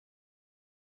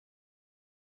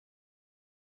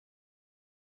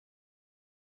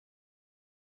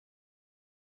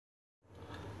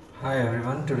Hi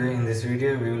everyone, today in this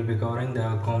video we will be covering the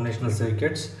combinational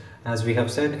circuits. As we have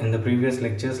said in the previous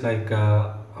lectures,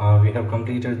 we have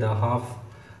completed the half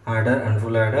adder and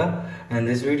full adder. In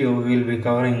this video we will be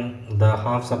covering the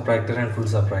half subtractor and full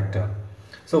subtractor.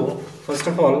 So first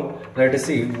of all, let us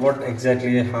see what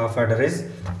exactly a half adder is.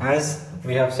 As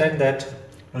we have said that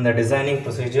in the designing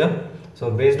procedure, so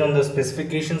based on the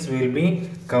specifications we will be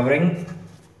covering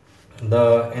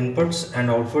the inputs and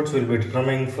outputs. Will be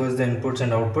determining first the inputs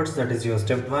and outputs, that is your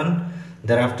step 1.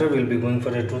 Thereafter we'll be going for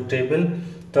a truth table.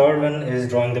 Third one is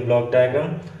drawing the block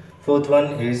diagram. Fourth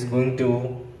one is going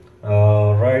to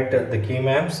write the key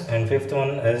maps, and fifth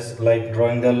one is like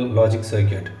drawing the logic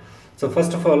circuit. So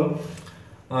first of all,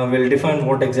 we'll define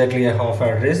what exactly a half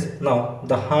adder is. Now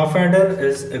the half adder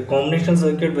is a combinational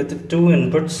circuit with two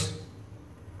inputs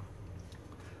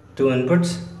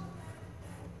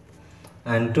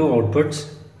and two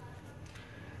outputs,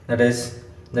 that is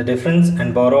the difference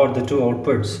and borrow are the two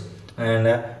outputs, and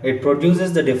it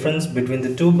produces the difference between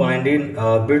the two binding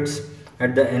bits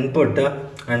at the input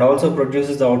and also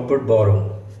produces the output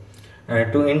borrow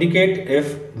to indicate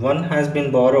if one has been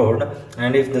borrowed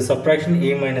and if the subtraction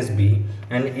a minus b,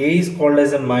 and a is called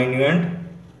as a minuend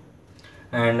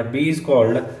and b is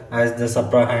called as the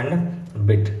subtrahend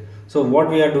bit. So what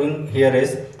we are doing here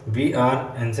is, we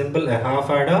are in simple a half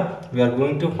adder, we are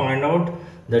going to find out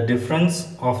the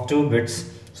difference of two bits.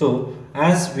 So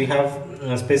as we have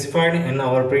specified in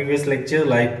our previous lecture,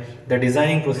 like the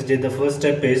designing procedure, the first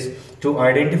step is to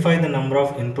identify the number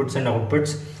of inputs and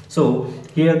outputs. So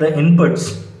here the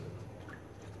inputs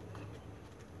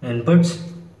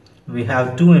we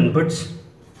have two inputs,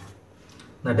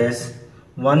 that is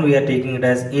one we are taking it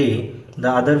as a, the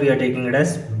other we are taking it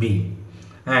as b,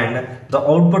 and the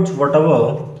outputs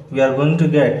whatever we are going to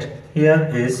get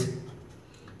here is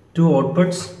two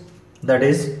outputs, that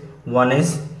is one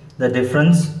is the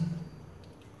difference,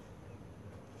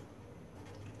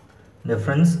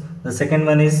 the second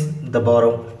one is the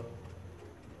borrow.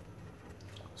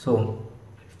 So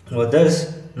with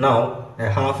this, now a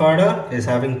half adder is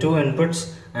having two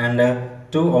inputs and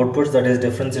two outputs, that is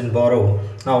difference and borrow.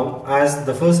 Now as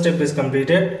the first step is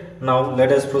completed, now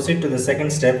let us proceed to the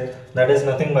second step, that is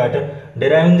nothing but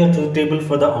deriving the truth table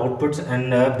for the outputs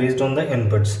and based on the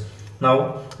inputs.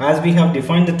 Now as we have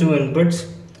defined the two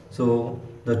inputs, so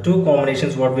the two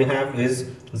combinations what we have is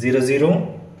 0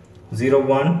 0, 0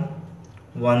 1,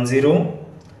 1 0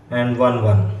 and 1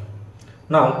 1.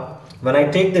 Now when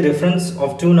I take the difference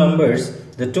of two numbers,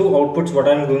 the two outputs what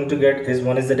I am going to get is,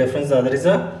 one is the difference, the other is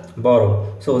a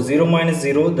borrow. So 0 minus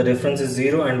 0, the difference is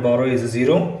 0 and borrow is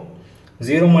 0.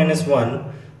 0 minus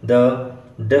 1, the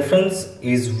difference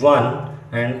is 1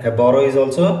 and a borrow is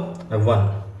also a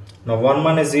 1. Now 1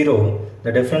 minus 0,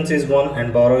 the difference is 1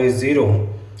 and borrow is 0,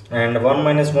 and 1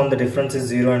 minus 1, the difference is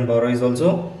 0 and borrow is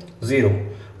also 0.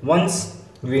 Once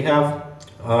we have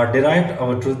derived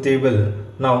our truth table,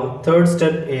 now third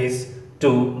step is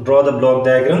to draw the block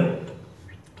diagram.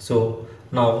 So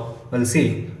now we'll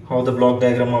see how the block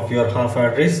diagram of your half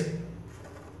adder is.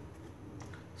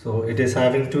 So it is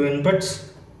having two inputs,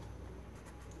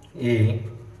 A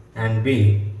and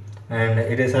B, and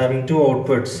it is having two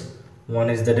outputs, one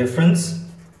is the difference,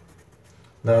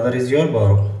 the other is your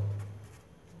borrow.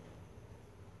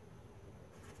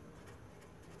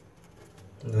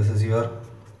 This is your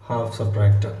half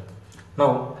subtractor.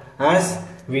 Now as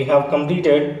we have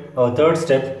completed our third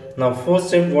step, now fourth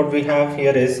step what we have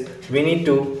here is, we need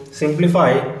to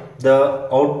simplify the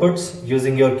outputs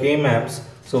using your K maps.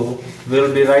 So we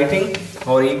will be writing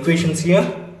our equations here,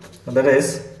 that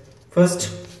is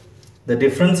first the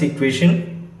difference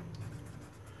equation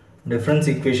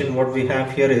what we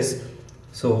have here is,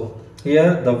 so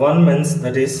here the 1 means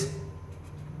that is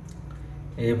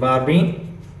a bar b,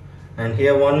 and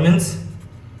here 1 means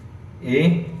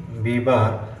a b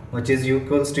bar, which is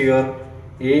equals to your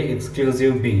a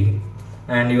exclusive b,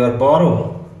 and your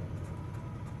borrow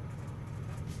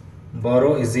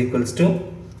is equals to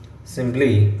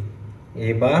simply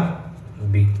a bar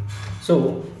b.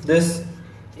 So this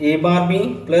a bar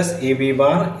b plus a b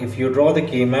bar, if you draw the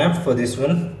K map for this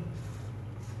one,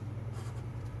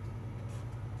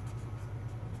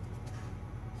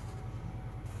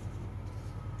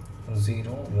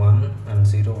 zero 1 and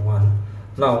 0 1.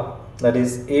 Now that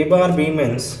is a bar b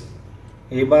means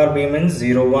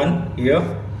 0 1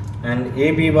 here, and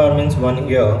a b bar means 1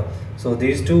 here. So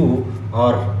these two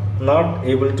are not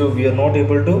able to, we are not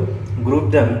able to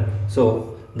group them, so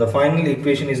the final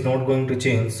equation is not going to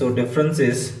change. So difference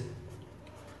is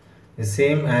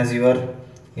same as your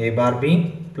a bar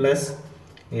b plus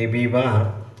a b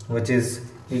bar, which is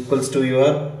equals to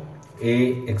your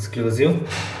A exclusive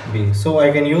B. So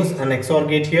I can use an XOR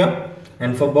gate here,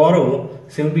 and for borrow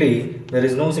simply there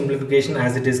is no simplification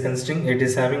as it is considering it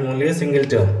is having only a single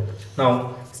term.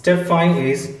 Now step 5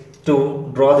 is to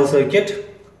draw the circuit.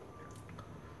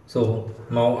 So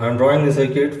now I am drawing the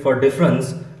circuit. For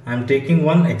difference I am taking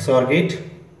one XOR gate,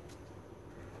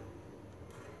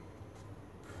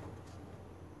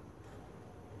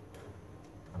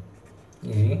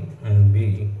 A and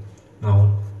B.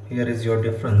 Now here is your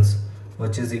difference,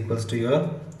 which is equals to your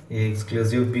A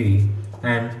exclusive B,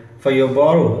 and for your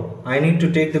borrow I need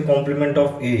to take the complement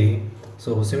of A.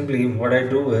 So simply what I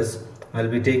do is I'll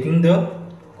be taking the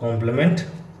complement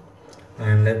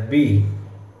and B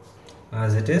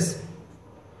as it is.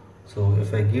 So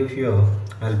if I give here,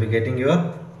 I'll be getting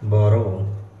your borrow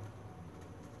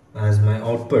as my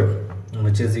output,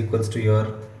 which is equals to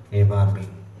your A bar B.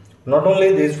 Not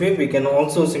only this way, we can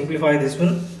also simplify this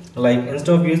one. Like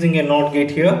instead of using a NOT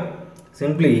gate here,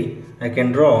 simply I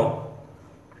can draw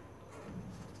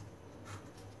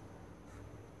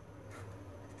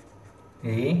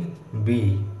A,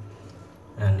 B,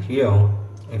 and here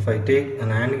if I take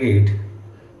an AND gate,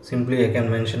 simply I can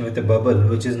mention with a bubble,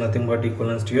 which is nothing but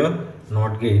equivalence to your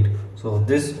NOT gate. So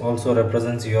this also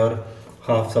represents your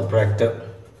half subtractor.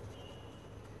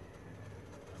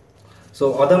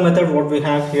 So other method what we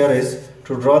have here is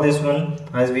to draw this one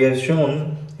as we have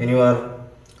shown in your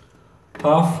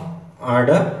half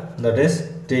adder, that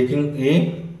is taking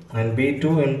A and B two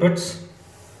inputs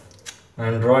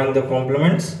and drawing the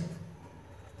complements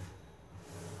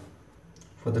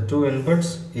for the two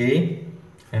inputs A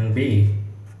and B.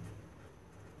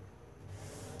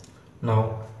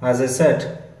 Now as I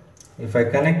said, if I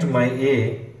connect my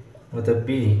A with a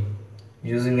B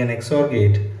using an XOR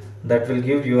gate, that will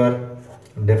give your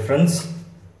difference,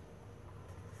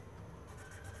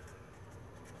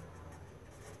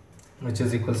 which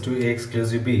is equals to A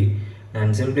exclusive B,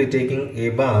 and simply taking A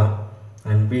bar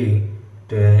and B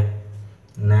to a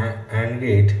AND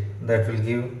gate, that will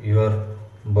give your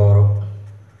borrow,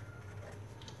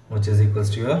 which is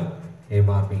equals to your A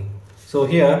bar B. So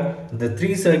here the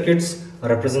three circuits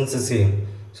represents the same.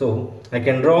 So I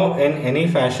can draw in any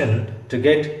fashion to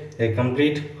get a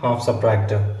complete half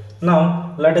subtractor.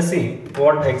 Now let us see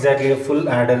what exactly a full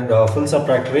adder full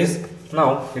subtractor is.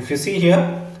 Now if you see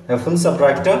here a full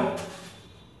subtractor,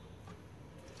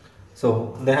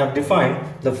 so they have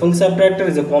defined the full subtractor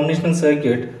is a combinational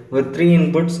circuit with three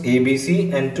inputs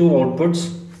ABC and two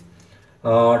outputs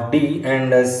D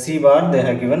and C bar. They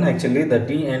have given actually the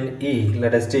D and E.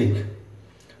 Let us take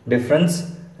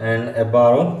difference and a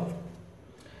borrow.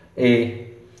 A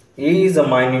is the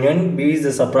minor union, B is the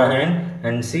suprahand,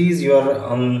 and C is your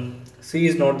C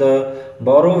is not the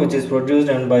borrow which is produced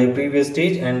and by previous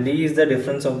stage, and D is the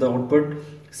difference of the output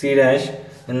C dash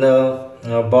in the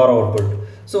borrow output.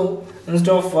 So instead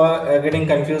of getting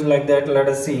confused like that, let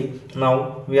us see.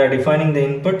 Now we are defining the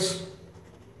inputs,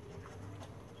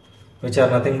 which are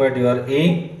nothing but your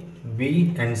A,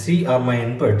 B and C are my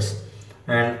inputs,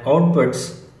 and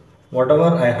outputs whatever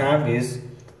I have is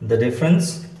the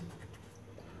difference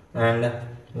and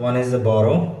one is the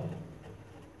borrow.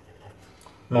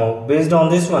 Now based on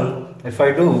this one, if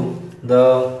I do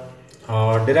the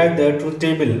derive the truth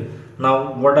table,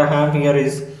 now what I have here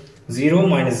is 0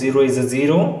 minus 0 is a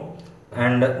 0,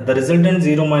 and the resultant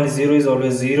 0 minus 0 is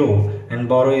always 0, and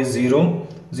borrow is 0.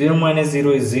 0 minus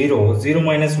 0 is 0, 0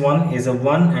 minus 1 is a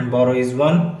 1 and borrow is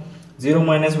 1, 0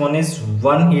 minus 1 is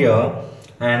 1 here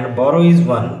and borrow is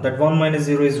 1, that 1 minus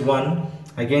 0 is 1,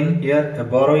 again here a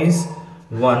borrow is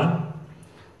 1.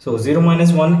 So 0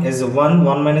 minus 1 is 1,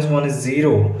 1 minus 1 is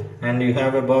 0, and you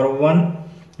have a borrow 1.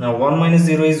 Now 1 minus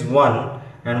 0 is 1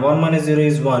 and 1 minus 0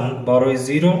 is 1, borrow is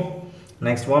 0.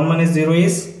 Next 1 minus 0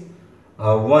 is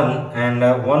 1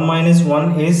 and 1 minus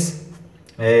 1 is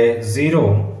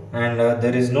 0 and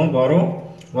there is no borrow.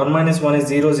 1 minus 1 is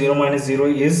 0, 0 minus 0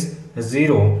 is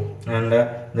 0 and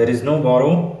there is no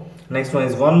borrow. Next one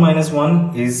is 1 minus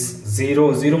 1 is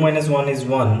 0, 0 minus 1 is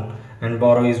 1 and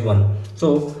borrow is 1.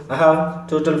 So I have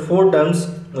total 4 terms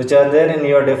which are there in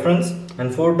your difference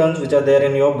and 4 terms which are there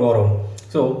in your borrow.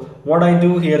 So what I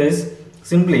do here is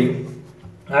simply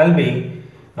I'll be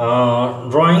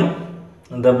drawing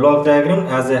the block diagram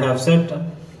as I have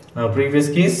said previous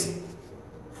case.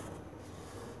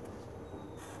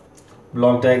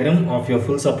 Block diagram of your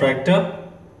full subtractor.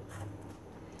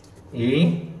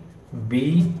 A,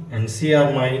 B and C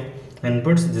are my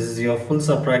inputs. This is your full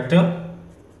subtractor.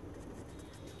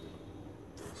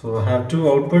 So I have two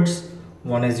outputs.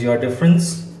 One is your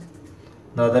difference,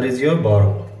 the other is your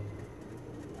borrow.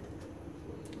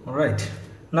 Alright,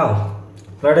 now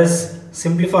let us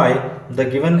simplify the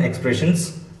given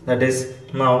expressions. That is,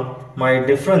 now my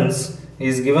difference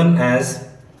is given as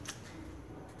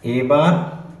A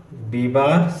bar, B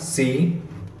bar, C.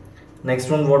 Next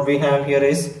one what we have here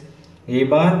is A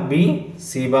bar, B,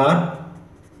 C bar.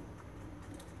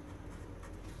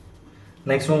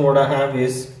 Next one what I have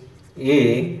is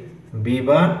A, B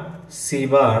bar, C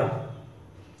bar,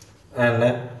 and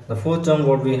the fourth term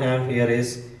what we have here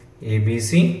is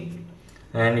ABC,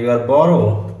 and your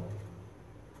borrow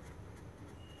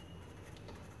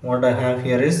what I have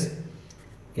here is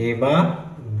A bar,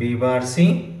 B bar,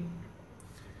 C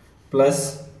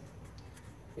plus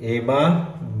A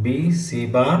bar, B, C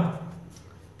bar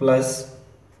plus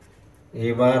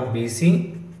A bar, B,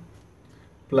 C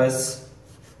plus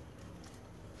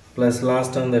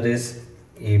last term, that is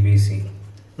ABC.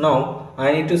 Now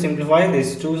I need to simplify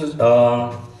these two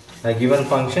given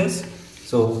functions.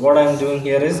 So what I am doing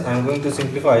here is I am going to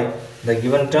simplify the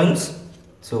given terms.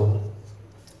 So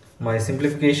my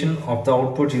simplification of the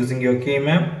output using your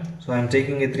K-map. So I am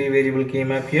taking a 3 variable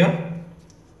K-map here.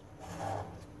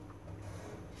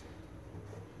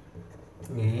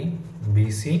 A,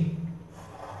 B, C.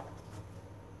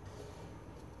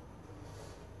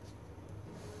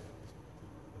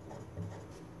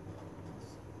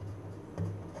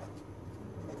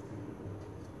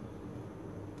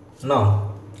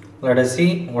 Now let us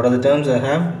see what are the terms I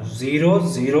have. 0,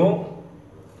 0,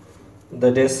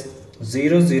 that is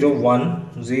 0, 0,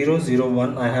 1, 0, 0,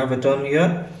 1. I have a term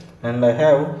here, and I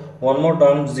have one more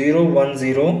term 0, 1,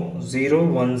 0, 0,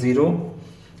 1, 0,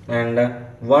 and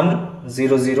 1,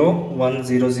 0, 0, 1,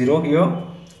 0, 0 here,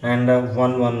 and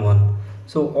 1, 1, 1.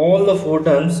 So all the 4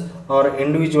 terms are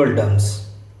individual terms,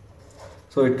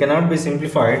 so it cannot be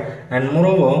simplified. And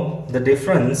moreover, the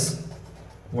difference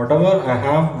whatever I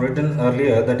have written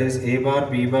earlier, that is A bar,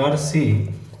 B bar, C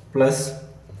plus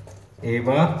A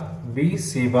bar, B,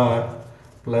 C bar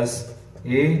plus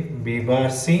A, B bar,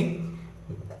 C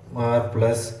bar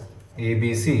plus A,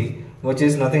 B, C, which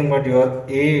is nothing but your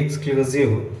A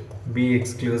exclusive, B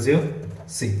exclusive,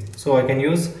 C. So I can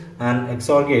use an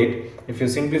XOR gate. If you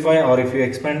simplify or if you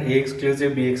expand A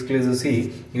exclusive, B exclusive,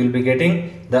 C, you will be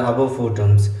getting the above 4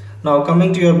 terms. Now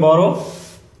coming to your borrow.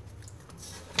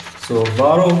 So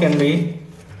borrow can be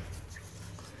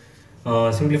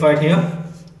simplified here.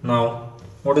 Now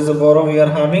what is the borrow we are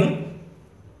having?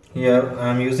 Here I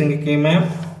am using a K-map.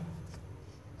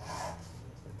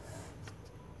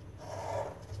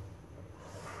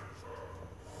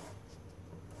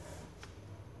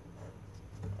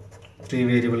 Three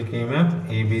variable K-map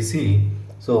ABC.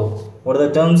 So what are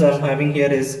the terms I am having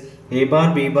here is A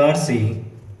bar, B bar, C.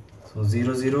 So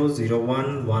 0, 0, 0,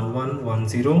 1, 1, 1, 1,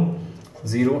 0,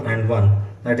 0 and 1.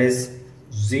 That is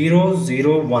 0,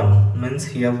 0, 1 means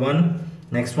here 1.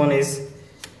 Next one is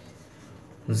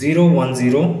 0, 1,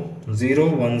 0,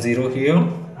 0, 1, 0 here.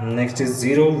 Next is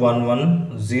 0, 1,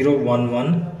 1, 0, 1,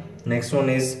 1. Next one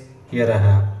is here I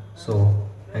have. So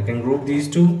I can group these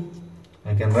two.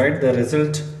 I can write the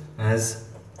result as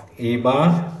A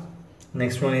bar.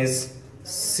 Next one is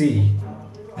C.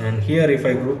 And here if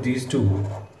I group these two,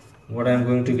 what I am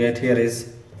going to get here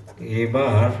is A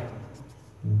bar,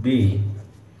 B,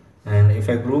 and if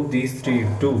I group these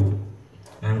two,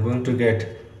 I am going to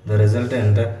get the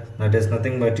resultant, that is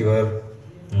nothing but your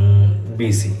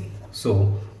BC.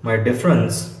 So my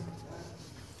difference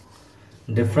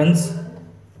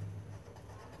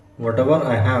whatever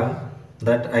I have,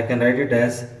 that I can write it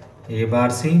as A bar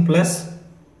C plus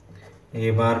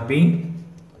A bar B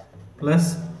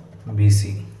plus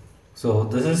BC. So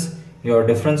this is your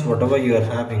difference whatever you are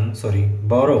having,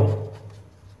 borrow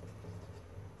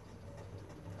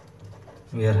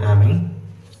we are having.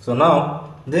 So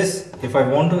now this, if I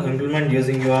want to implement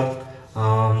using your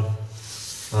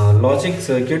logic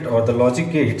circuit or the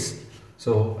logic gates,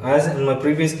 so as in my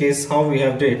previous case how we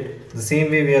have did, the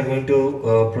same way we are going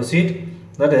to proceed.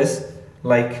 That is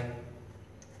like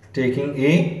taking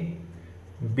A,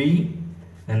 B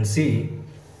and C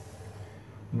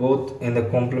both in the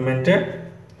complemented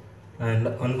and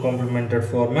uncomplemented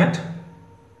format.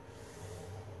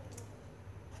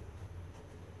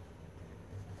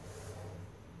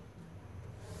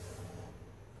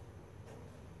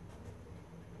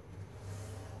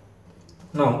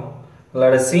 Now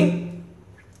let us see,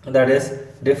 that is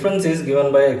difference is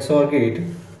given by XOR gate.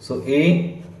 So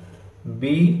A,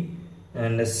 B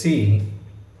and C,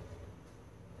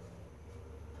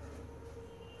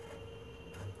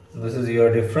 this is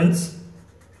your difference,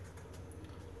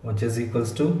 which is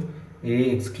equals to A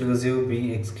exclusive,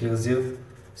 B exclusive,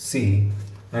 C.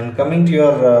 And coming to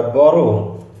your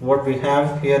borrow, what we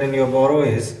have here in your borrow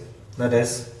is, that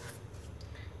is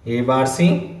A bar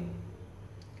C,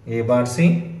 A bar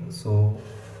C. So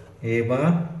A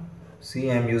bar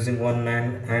C, I am using one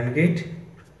AND gate,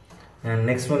 and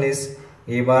next one is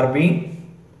A bar B,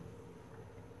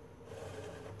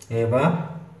 A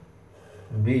bar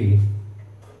B,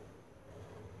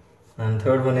 and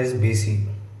third one is BC,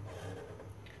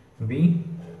 B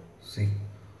C.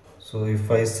 So if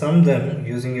I sum them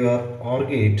using your OR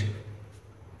gate,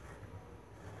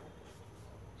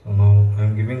 so now I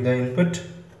am giving the input,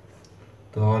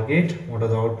 the OR gate, what are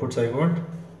the outputs I got?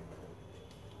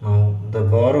 Now the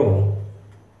borrow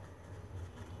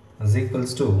is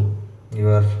equals to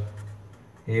your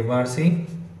A bar C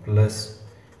plus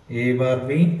A bar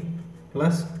B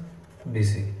plus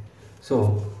BC.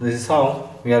 So this is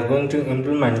how we are going to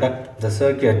implement the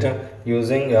circuit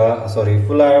using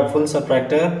full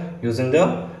subtractor using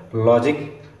the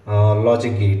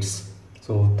logic gates.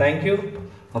 So thank you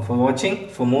for watching.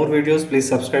 For more videos, please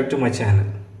subscribe to my channel.